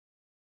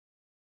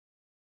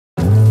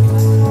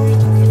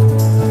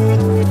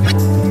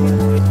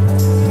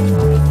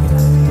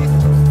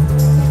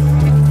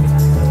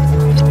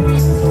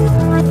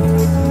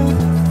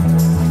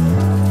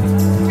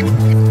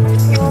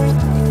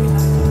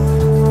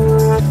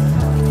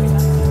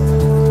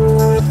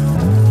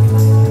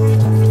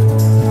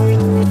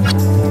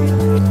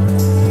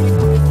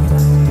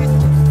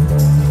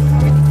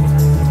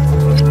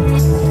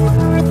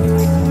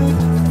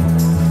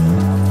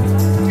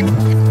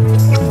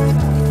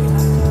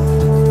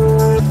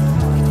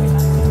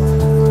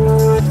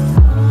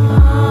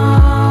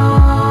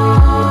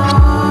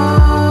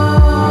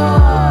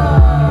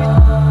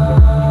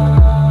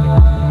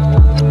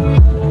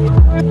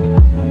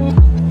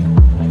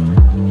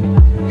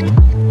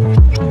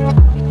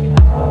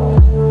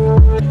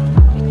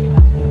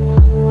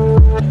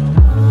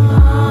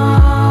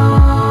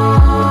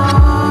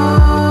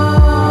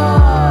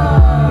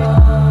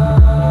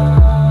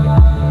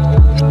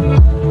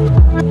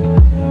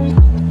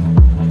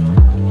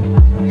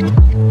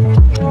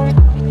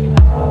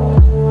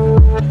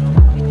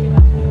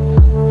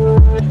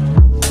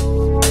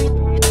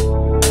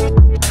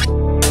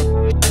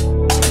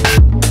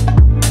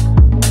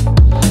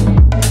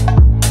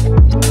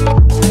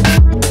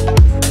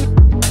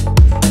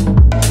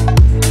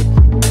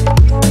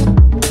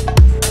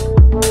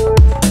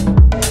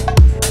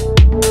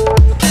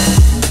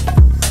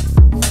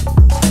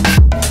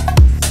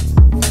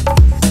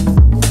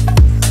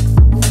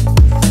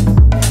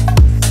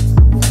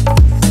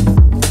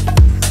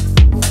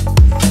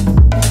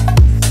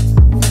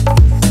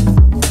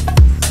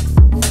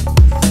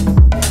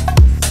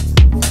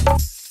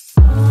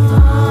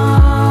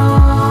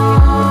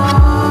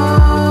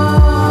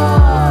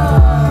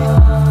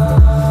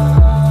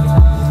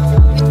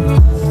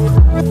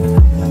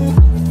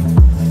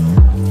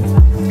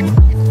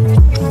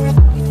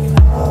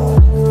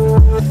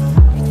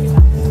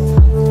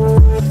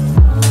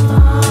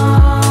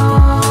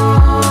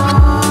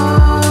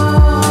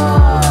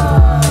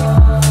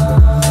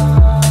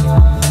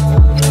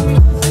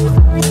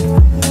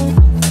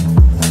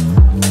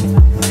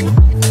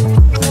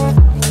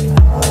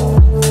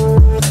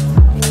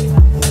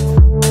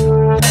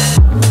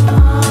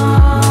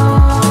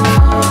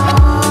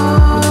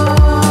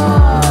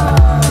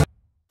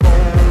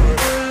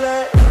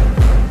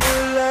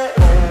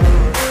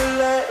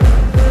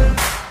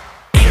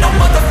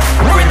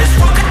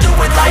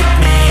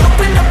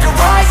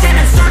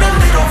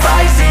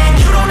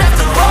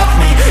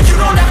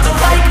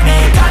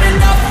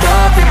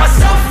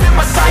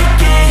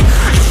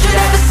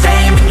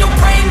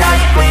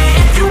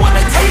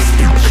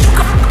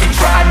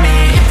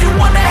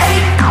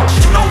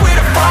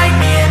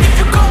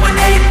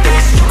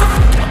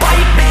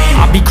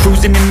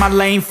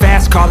brain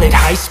fast, call it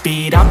high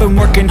speed. I've been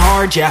working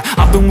hard, yeah,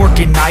 I've been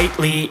working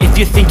nightly. If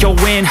you think you'll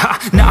win, ha,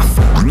 not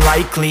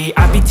likely.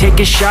 I be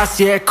taking shots,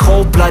 yeah,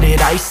 cold-blooded,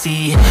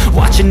 icy.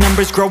 Watching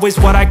numbers grow is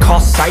what I call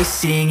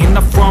sightseeing. In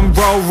the front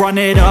row, run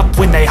it up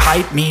when they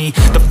hype me.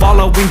 The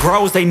following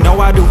grows, they know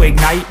how to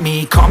ignite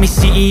me. Call me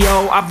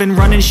CEO, I've been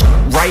running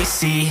right,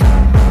 see.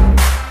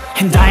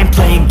 And I ain't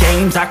playing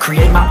games, I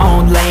create my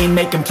own lane,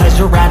 making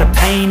pleasure out of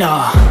pain,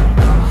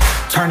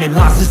 turning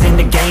losses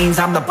into gains.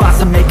 I'm the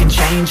boss, I'm making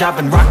change. I've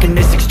been rocking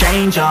this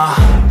exchange,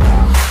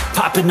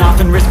 popping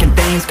off and risking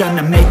things.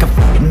 Gonna make a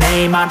f***ing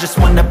name, I just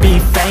wanna be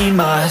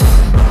famous.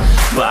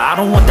 But I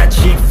don't want that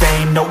cheap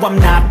fame, no I'm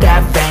not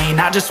that vain.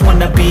 I just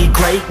wanna be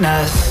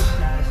greatness.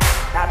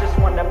 I just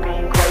wanna be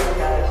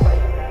greatness.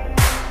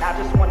 I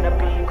just wanna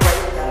be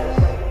greatness.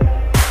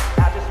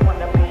 I just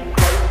wanna be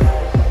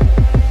greatness.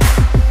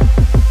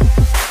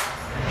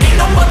 Ain't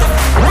no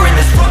motherfucker in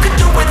this world could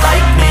do it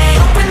like me.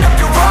 Open up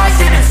your eyes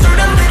and insert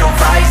a little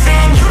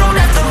rising. You don't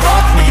have to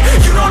love me,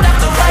 you don't have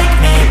to like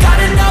me. Got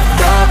enough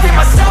love in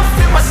myself,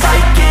 in my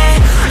psyche.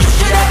 You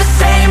should have the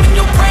same in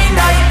your brain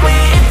nightly.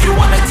 If you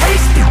wanna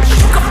taste it,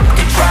 you can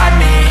fucking try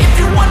me. If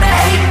you wanna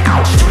hate,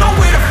 you know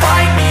where to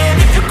find me. And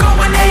if you go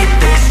and hate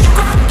this, you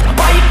can fucking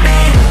bite me.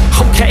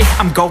 Okay,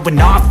 I'm going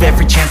off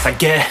every chance I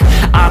get.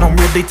 I don't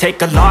really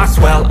take a loss,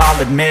 well,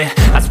 I'll admit.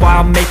 That's why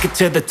I'll make it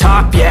to the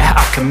top, yeah,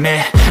 I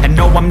commit. And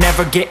no, I'm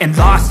never getting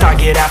lost, I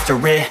get after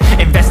it.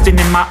 Investing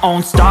in my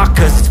own stock,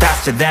 cause it's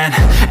faster than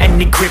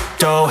any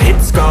crypto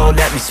hits go,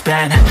 let me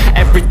spend.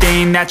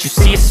 Everything that you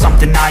see is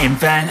something I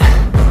invent.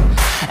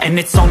 And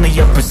it's only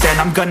a percent.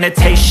 I'm gonna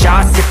take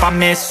shots. If I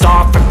miss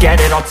all, forget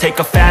it. I'll take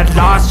a fat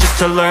loss just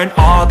to learn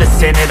all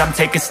that's in it. I'm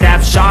taking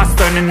snapshots,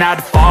 learning how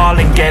to fall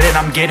and get it.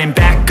 I'm getting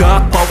back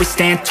up, always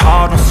stand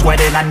tall, don't sweat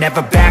it. I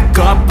never back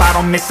up, I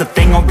don't miss a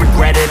thing or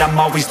regret it. I'm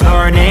always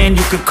learning,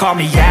 you could call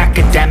me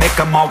academic.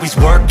 I'm always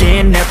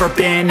working, never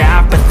been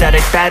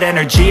apathetic. Bad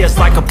energy is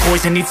like a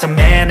poison, needs some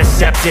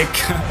antiseptic.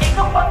 Ain't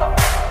no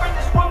motherfucker in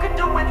this world could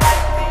do it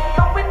like me.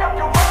 Open up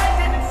your eyes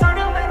and insert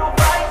a little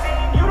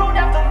rising. You don't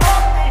have to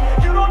love me,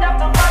 you don't have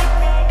to like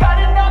me. Got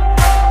enough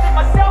love in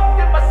myself,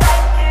 in my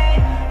psyche.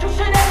 You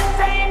should have the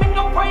same in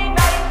your brain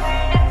nightly.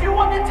 If you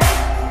want to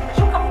taste it,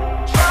 you can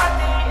try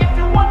me. If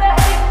you want to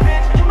hate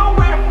this, you know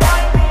where to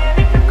find me. And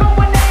if you go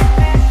and hate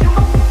this, you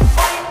can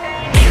fight me.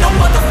 Ain't no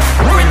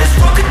motherfucker in this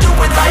world could do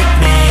it like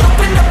me.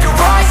 Open up your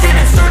eyes and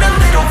insert a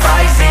little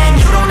rising.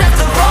 You don't have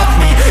to love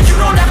me, you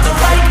don't have to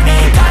like me.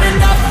 Got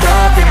enough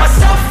love in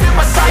myself, in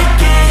my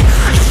psyche.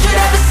 You should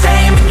have the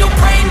same in your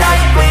brain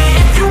nightly.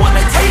 If you want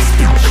to taste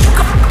it, you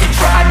can fucking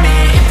try me.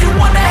 If you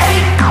want to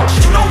hate,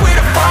 you know where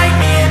to find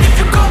me. And if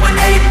you go and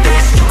hate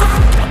this, you can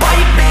fucking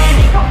bite me. Ain't no motherfucker in this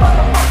world can do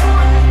it like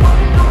me.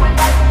 Open up your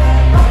eyes and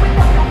insert a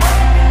little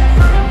rising.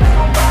 You don't have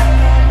to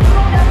love me,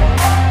 you don't have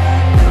to like me.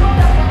 Got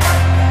enough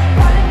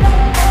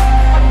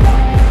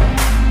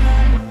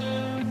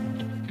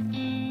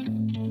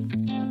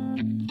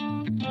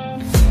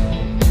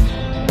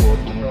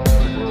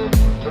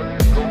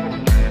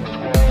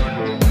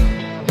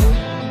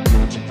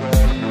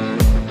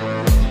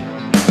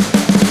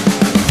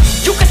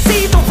You can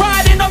see the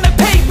writing on the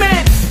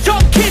pavement.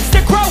 Young kids,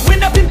 they're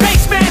growing up in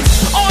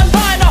basements.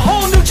 Online, a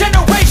whole new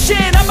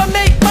generation. I'ma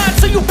make mine,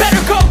 so you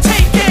better go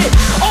take it.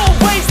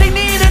 Always, they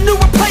need a new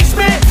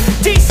replacement.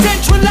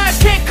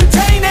 Decentralized, can't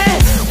contain it.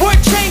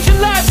 We're changing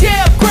lives,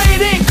 yeah,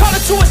 upgrading. Call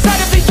it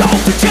suicide of the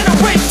older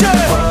generation.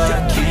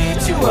 What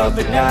keeps you up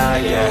at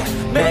night, yeah?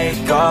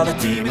 Make all the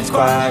demons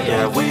quiet,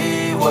 yeah.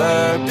 We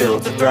were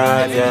built to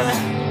thrive, yeah.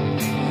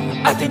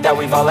 I think that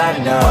we've all had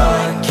enough.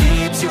 What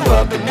keeps you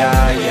up at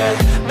night, yeah?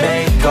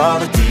 Make all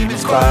the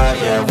demons quiet,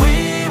 yeah.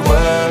 We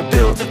were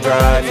built to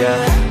thrive,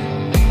 yeah.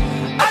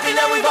 I think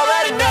that we've all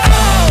had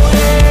enough.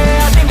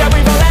 Yeah, I think that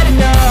we've all had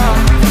enough.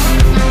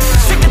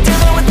 Sick of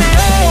dealing with the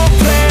old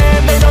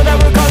plan. They know that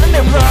we're calling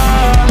it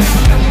wrong.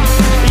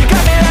 You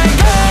got me like,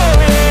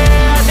 oh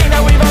yeah, I think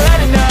that we've all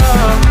had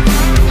enough.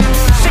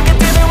 Sick of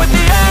dealing with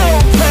the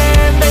old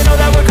plan. They know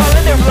that we're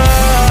calling it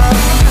wrong.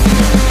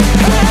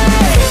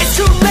 Hey, it's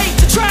too late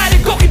to try to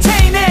go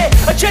contain it.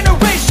 A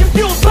generation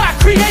fueled by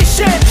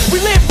creation. We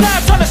live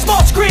lives on a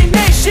small screen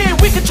nation.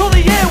 We control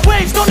the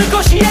airwaves, no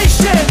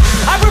negotiation.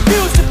 I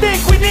refuse to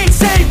think we need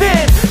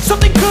saving.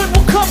 Something good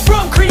will come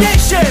from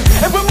creation.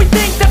 And when we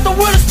think that the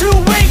world is too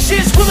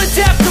anxious, we'll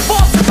adapt,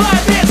 evolve,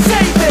 survive and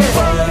save it.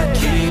 What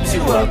keeps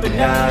you up at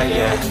night,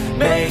 yeah?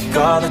 Make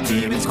all the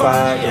demons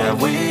quiet, yeah.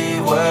 We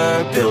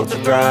were built to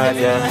thrive,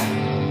 yeah.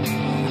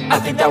 I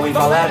think that we've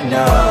all had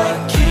enough.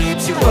 What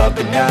keeps you up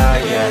at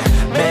night, yeah?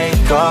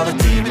 Make all the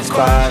demons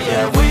quiet,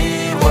 yeah.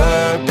 We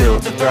were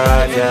built to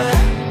thrive, yeah.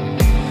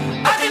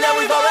 I think that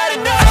we've all had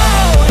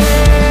enough.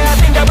 Yeah, I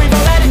think that we've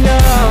all had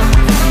enough.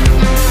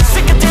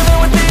 Sick of dealing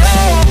with the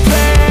old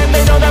plan.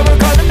 They know that we're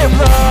calling it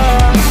wrong.